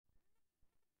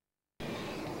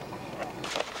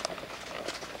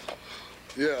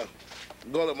Yeah,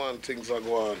 Gully Mon things are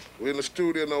going. We're in the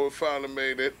studio now, we finally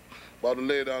made it. About to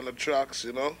lay down the tracks,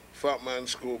 you know. Fat Man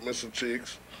Scoop, Mr.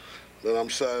 Cheeks. Then I'm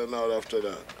signing out after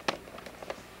that.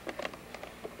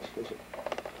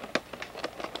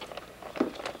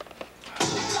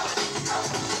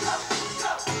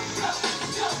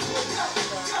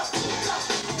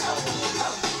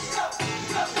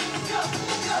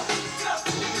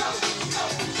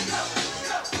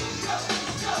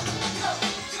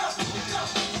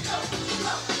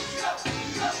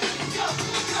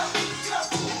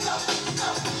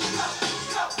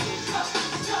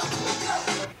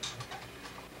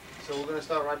 So we're gonna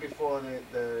start right before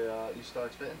you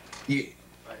start spitting? Yeah.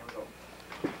 All right, here we go.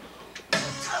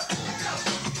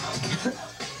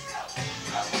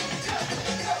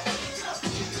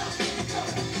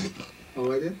 Oh,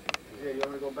 right there? Yeah, you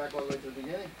want me to go back all the way to the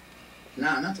beginning?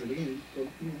 Nah, not to the beginning. You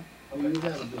know, you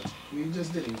gotta do it. You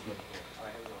just did it. All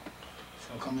right, here we go.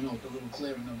 So coming off the little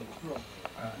clearing of the throat.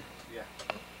 All right. Yeah.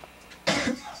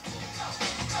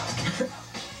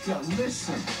 Yo,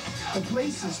 listen, the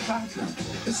place is popping.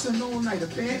 It's an all-night, the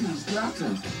band is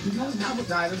dropping. You don't have a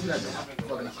die, let's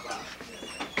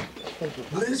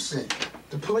listen,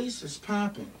 the place is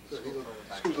popping.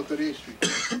 Scusa, 38th Street.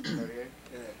 38?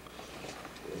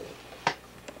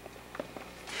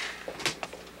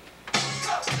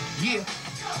 Yeah.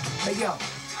 Hey, yo,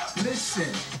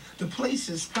 listen, the place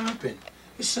is popping.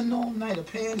 It's an all-night of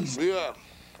panties. Yeah,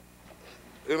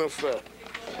 in effect.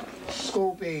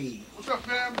 Scopey. What's up,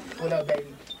 fam? What up,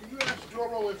 baby? Can you ask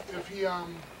Joro if he got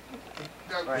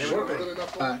right, shit good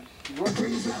enough for him? What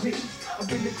brings with me? I'm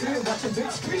in the crib watching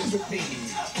big screens with me.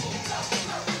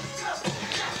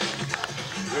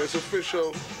 Yeah, it's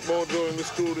official. Mojo in the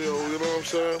studio, you know what I'm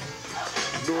saying?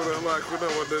 Doing it like we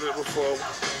never did it before.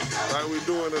 Like we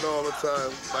doing it all the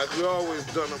time. Like we always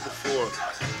done it before.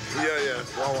 Yeah.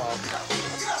 Wow, wow.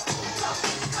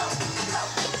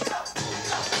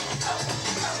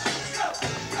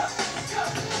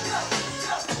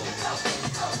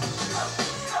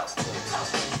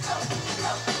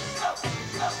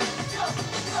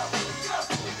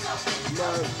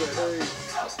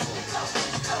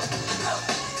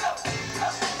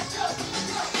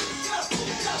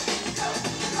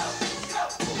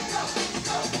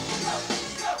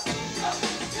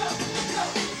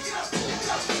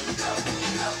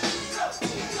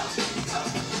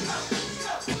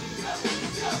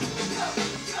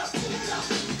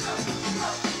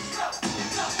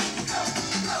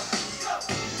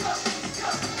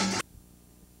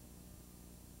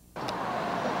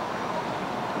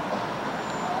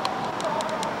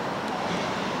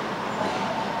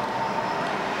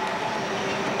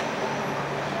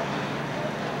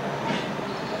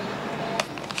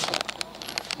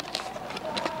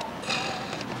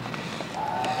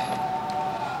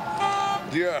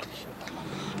 Yeah,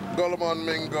 Gully Mon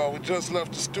Mingo. We just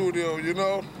left the studio, you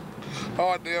know?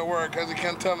 Hard day at work. As you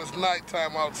can tell, it's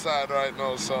nighttime outside right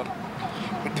now, so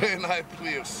the day-night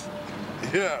please.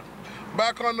 Yeah,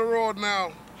 back on the road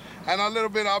now. And a little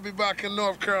bit, I'll be back in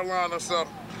North Carolina, so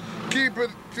keeping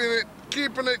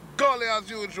it gully as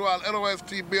usual.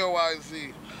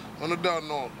 LOSTBOYZ. On the done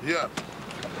know, yeah.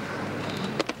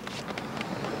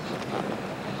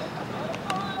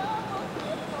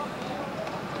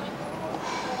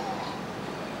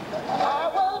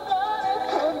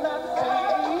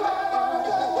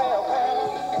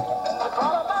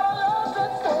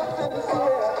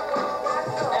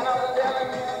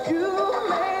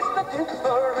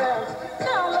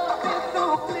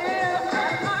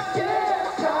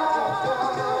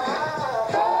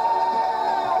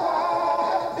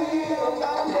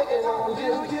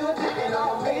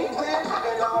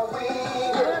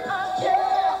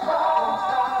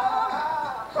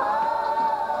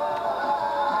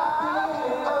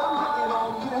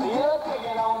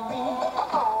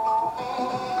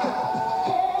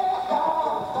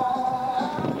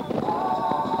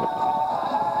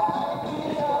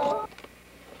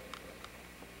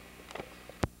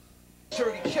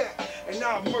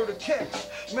 Murder cats.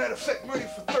 Matter of fact, money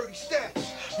for 30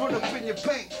 stacks. Run up in your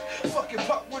bank. Fucking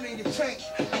pop one in your tank.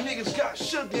 You niggas got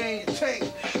sugar in your tank.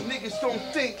 Niggas don't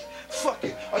think. Fuck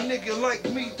it. A nigga like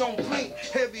me don't blink.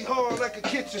 Heavy hard like a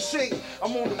kitchen sink.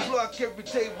 I'm on the block every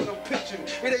day when I'm pitching.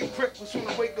 It ain't breakfast when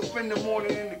I wake up in the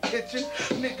morning in the kitchen.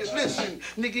 Nigga, listen.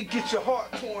 Nigga, get your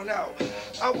heart torn out.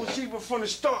 I was even from the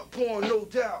start pouring, no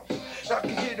doubt. I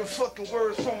can hear the fucking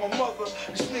words from my mother.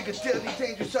 This nigga deadly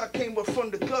dangerous, I came up from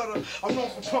the gutter. I'm known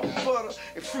for pumping butter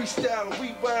and freestyle and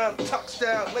we ride, talk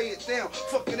style, lay it down.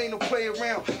 Fucking ain't no play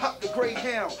around. Hop the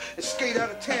Greyhound and skate out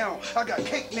of town. I got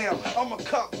cake now. I'm a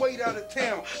cop, wait out out of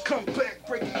town. Come back,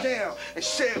 break it down, and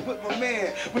share it with my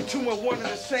man. We two and one and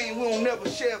the same, we don't never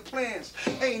share plans.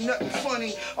 Ain't nothing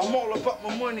funny, I'm all about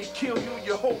my money. Kill you and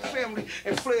your whole family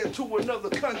and fled to another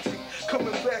country.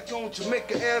 Coming back on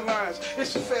Jamaica Airlines.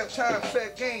 It's a fair time,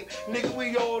 fair game. Nigga,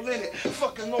 we all in it.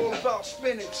 Fucking all about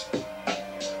spinach.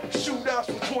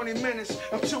 Shootouts for 20 minutes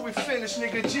until we finish,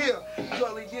 nigga. Yeah,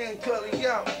 gully in, gully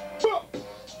out.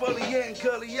 Gully in,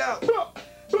 gully out.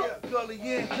 Yeah, gully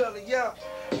in, gully out.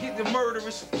 Get the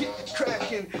murderers, get the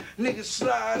cracking. Niggas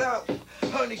slide out.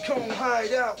 Honeycomb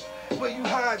hide out. Where you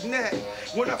hiding at?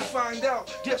 When I find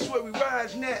out, guess where we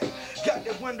riding at? Got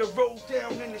that window rolled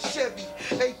down in the Chevy.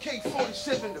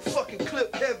 AK-47, the fucking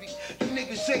clip heavy. You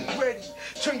niggas ain't ready.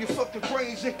 Turn your fucking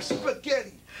brains into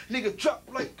spaghetti. Nigga drop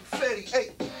like confetti. Hey,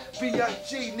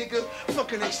 B.I.G. nigga,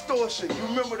 fucking extortion. You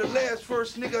remember the last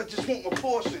verse, nigga, I just want my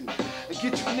portion. And get you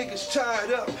niggas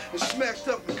tied up and smacked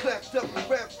up and clapped up and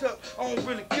wrapped up. I don't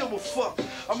really give a fuck.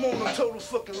 I'm on a total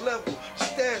fucking level.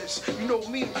 Status, you know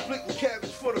me, splitting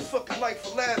cabbage for the fucking life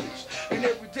of lavish. And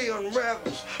every day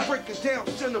unravels, breaking down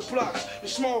cinder blocks in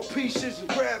small pieces and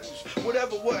gravels.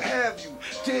 Whatever, what have you,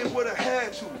 did what I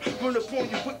had to. Run up on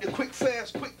you with the quick,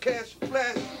 fast, quick cash and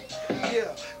plastic.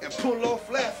 Yeah, and pull off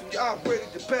laughing, y'all ready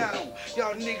to battle.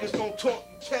 Y'all niggas don't talk,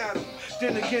 you tattle.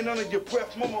 Then again, under your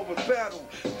breath, mama with battle.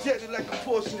 Deadly like a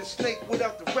poisonous snake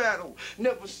without the rattle.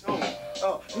 Never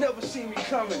see me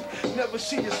coming. Never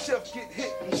see yourself get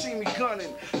hit and see me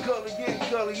gunning. Gully in,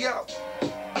 gully out.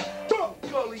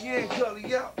 Gully in,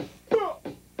 gully out.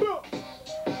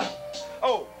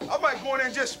 Oh, I might go in there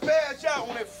and just spaz out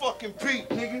on that fucking beat,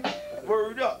 nigga.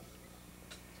 Word up.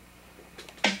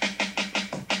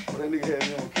 That nigga had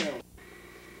me on camera.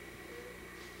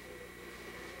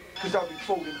 Cause I be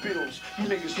folding bills, you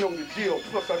niggas know the deal.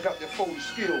 Plus I got that folding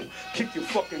skill. Kick your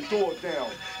fucking door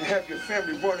down and have your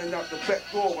family running out the back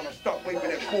door when I stop waving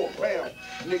that 4 pound.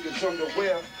 Niggas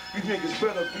underwear, you niggas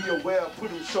better be aware. Put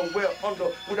them somewhere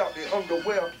under without their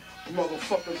underwear. You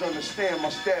motherfuckers understand my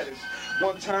status.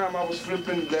 One time I was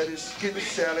flipping lettuce, getting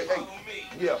salad. Hey,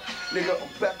 yeah, nigga, I'm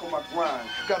back on my grind.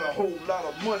 Got a whole lot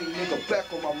of money, nigga, back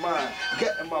on my mind.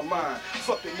 Got in my mind.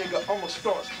 Fuck it, nigga, I'ma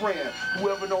start spraying.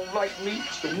 Whoever don't like me,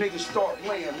 the niggas start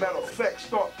laying. Matter of fact,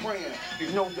 start praying.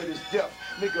 You know that it's death.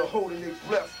 Nigga holding their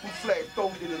breath. Who flag throw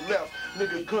to the left?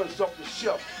 Nigga guns off the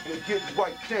shelf and it get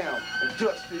wiped down and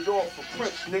dusted off for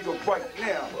Prince, nigga, right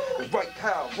now. And right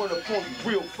how, run up on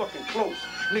you real fucking close.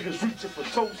 Niggas reaching for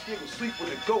toast, niggas sleep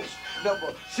with a ghost.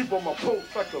 Never sleep on my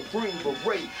post like a green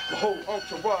beret. The whole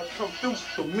entourage come through,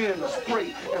 the men are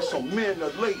spray, and some men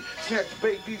are late. Snatch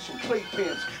babies from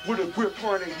playpens with a grip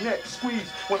on their neck.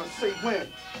 Squeeze when I say when.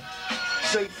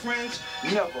 Say friends,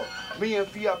 never. Me and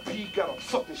VIP got a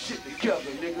fucking shit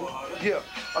together, nigga. Yeah,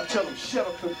 I tell them shut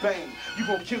up and bang. You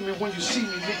gon' kill me when you see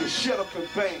me, nigga, shut up and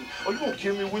bang. Or you gon'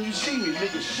 kill me when you see me,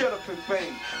 nigga, shut up and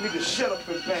bang. Nigga, shut up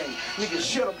and bang. Nigga,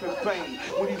 shut up and bang.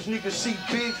 When these niggas see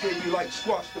big, they be like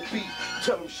squash the beat.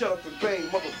 Tell them shut up and bang,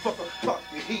 motherfucker, pop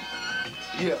your heat.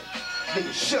 Yeah.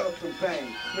 Niggas shut up and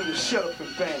bang. Niggas shut up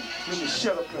and bang. Niggas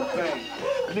shut up and bang.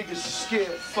 Niggas scared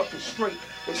fucking straight.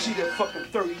 They see that fucking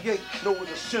 38. Know where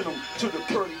to send them to the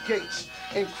pearly gates.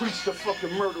 Increase the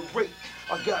fucking murder rate.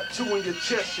 I got 2 in your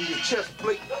chest and your chest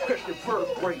plate. Crack your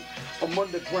vertebrae. I'm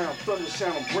underground, thunder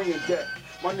sound, I'm bringing that.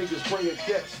 My niggas bringing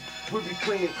decks. We be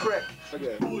cleaning crack.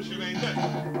 Okay. Bullshit ain't that.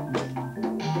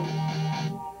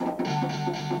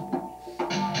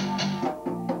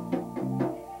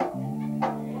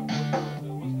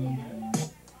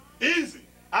 Easy.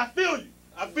 I feel you.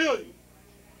 I feel you.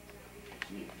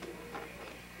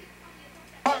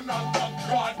 I'm not the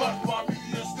God, but for me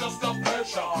it's just a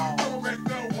pleasure to make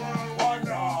the world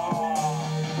wonder.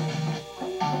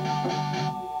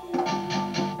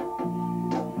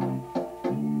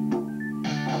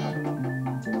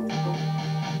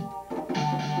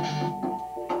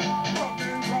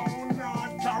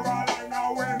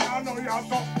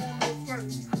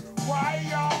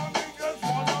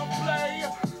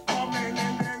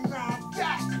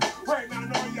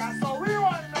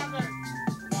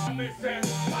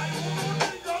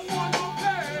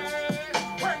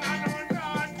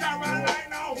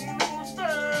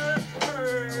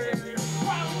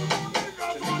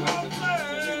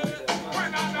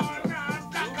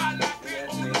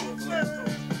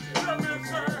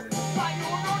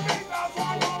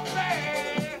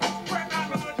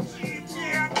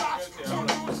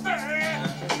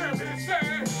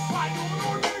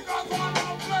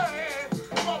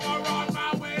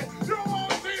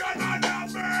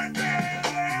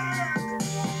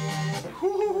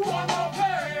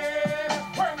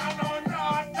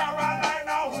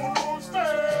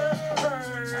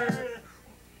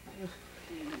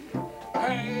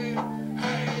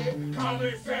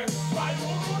 listen, why you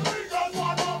niggas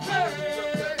wanna play?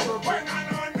 When I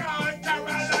know not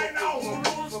Carolina,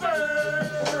 who stay?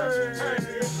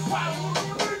 Why you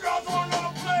niggas wanna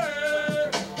play?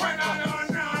 When I know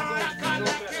not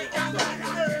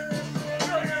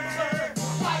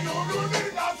why you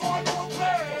niggas wanna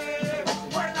play?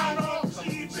 When I know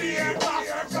GG and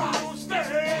Rasta, who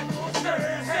stay?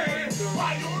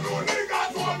 Why you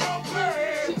niggas wanna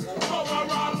play? Come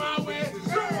around my way,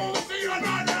 don't see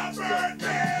another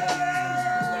birthday.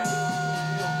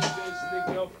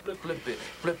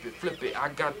 Flip it. I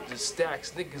got the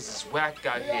stacks. Niggas is whack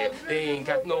out here. They ain't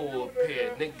got no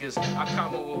pair. Niggas, I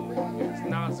come with niggas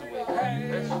Nas with.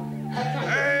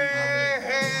 Hey!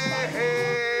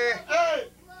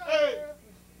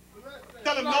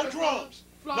 Tell him no drums.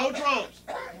 No drums.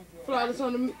 Flawless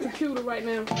on the computer right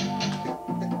now.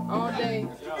 All day.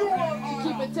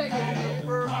 Keep it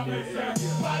technical.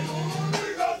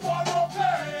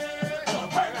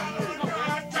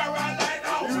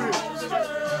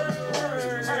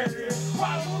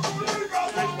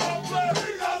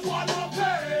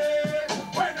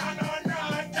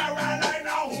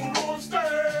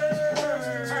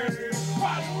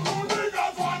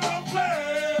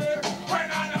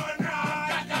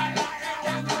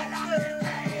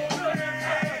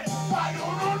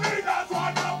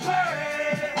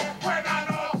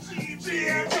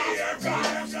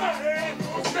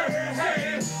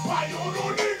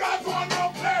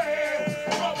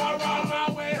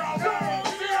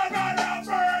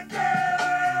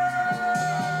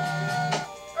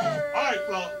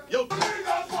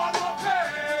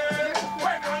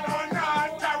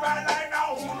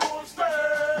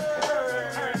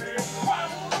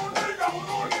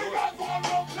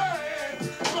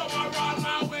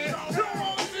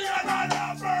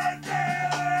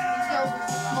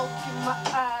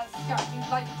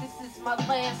 My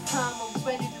last time, I'm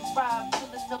ready to ride,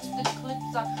 filling up the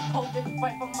clips, I hold it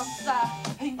right from my side.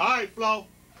 All right, Flo.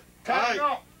 Turn it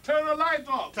off. Turn the light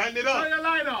off. Tighten it up. Turn your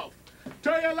light off.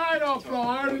 Turn your light off, Flo.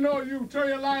 I already know you. Turn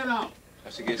your light off.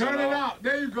 Turn it out.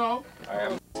 There you go.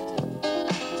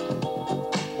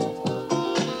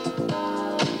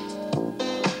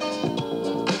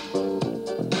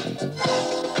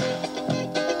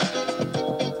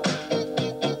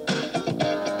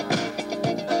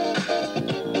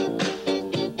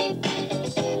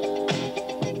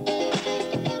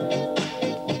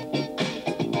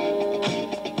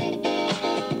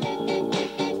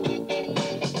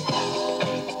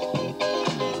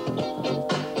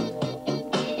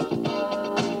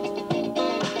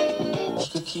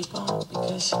 Keep on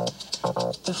because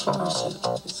the force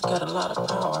it's got a lot of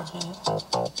power and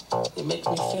it makes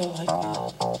me feel like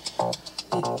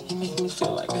it makes me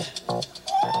feel like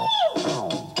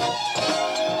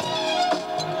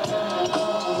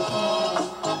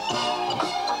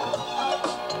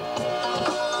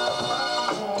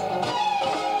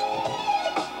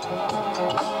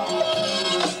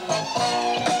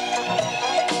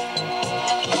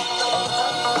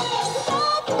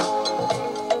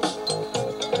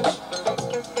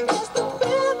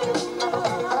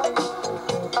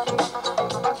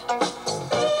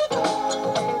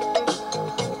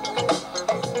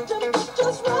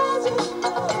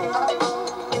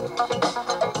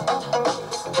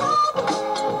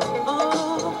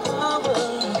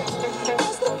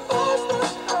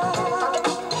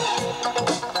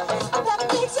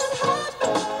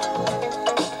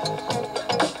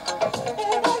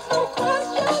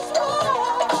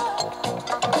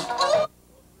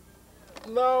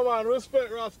No, man.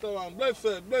 Respect Rasta, man.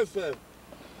 Blessed.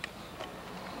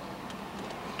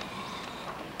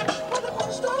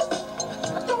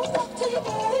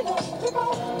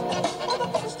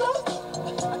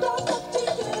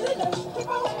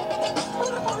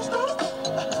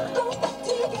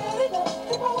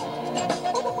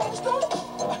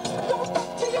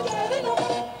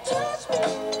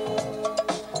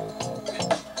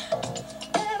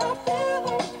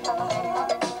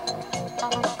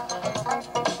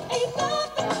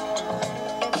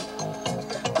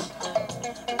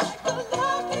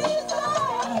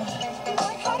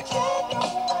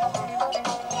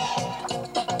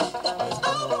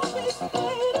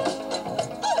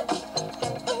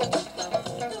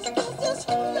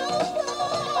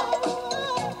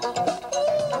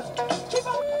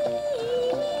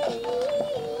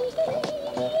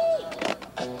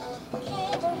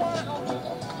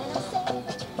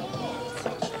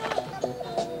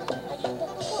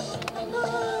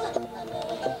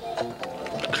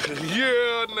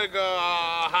 Yeah, nigga.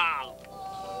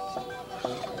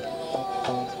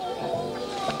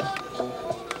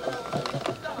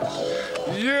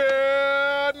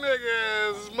 Yeah,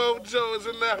 niggas. Mojo is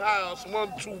in the house.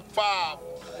 125.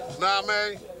 Nah,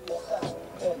 man.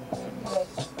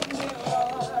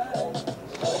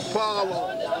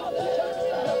 Follow.